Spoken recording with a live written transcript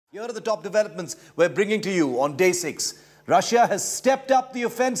Here are the top developments we're bringing to you on day 6. Russia has stepped up the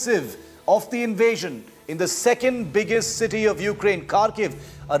offensive of the invasion in the second biggest city of Ukraine, Kharkiv.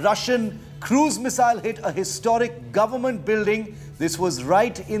 A Russian cruise missile hit a historic government building. This was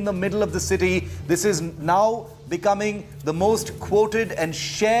right in the middle of the city. This is now becoming the most quoted and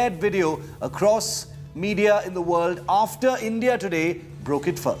shared video across media in the world after India today broke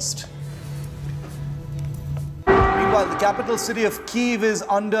it first. Meanwhile, the capital city of Kyiv is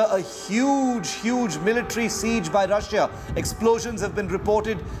under a huge military siege by Russia. Explosions have been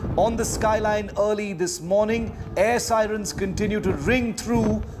reported on the skyline early this morning. Air sirens continue to ring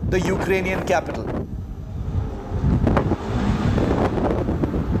through the Ukrainian capital.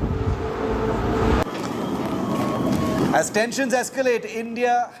 As tensions escalate,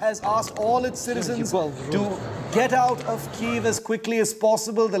 India has asked all its citizens to get out of Kyiv as quickly as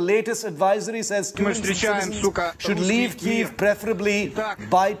possible. The latest advisory says students and citizens should leave Kyiv preferably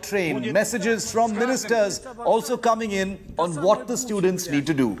by train. Messages from ministers also coming in on what the students need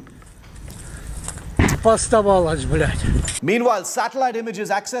to do. Meanwhile, satellite images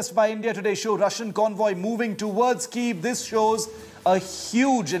accessed by India today show Russian convoy moving towards Kyiv. This shows a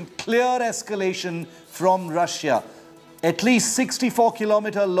huge and clear escalation from Russia. At least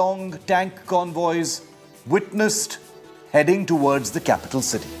 64-kilometer-long tank convoys witnessed heading towards the capital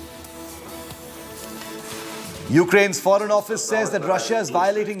city. Ukraine's Foreign Office says that Russia is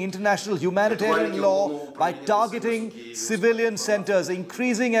violating international humanitarian law by targeting civilian centers,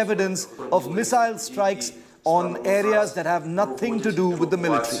 increasing evidence of missile strikes on areas that have nothing to do with the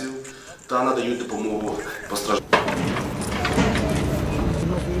military.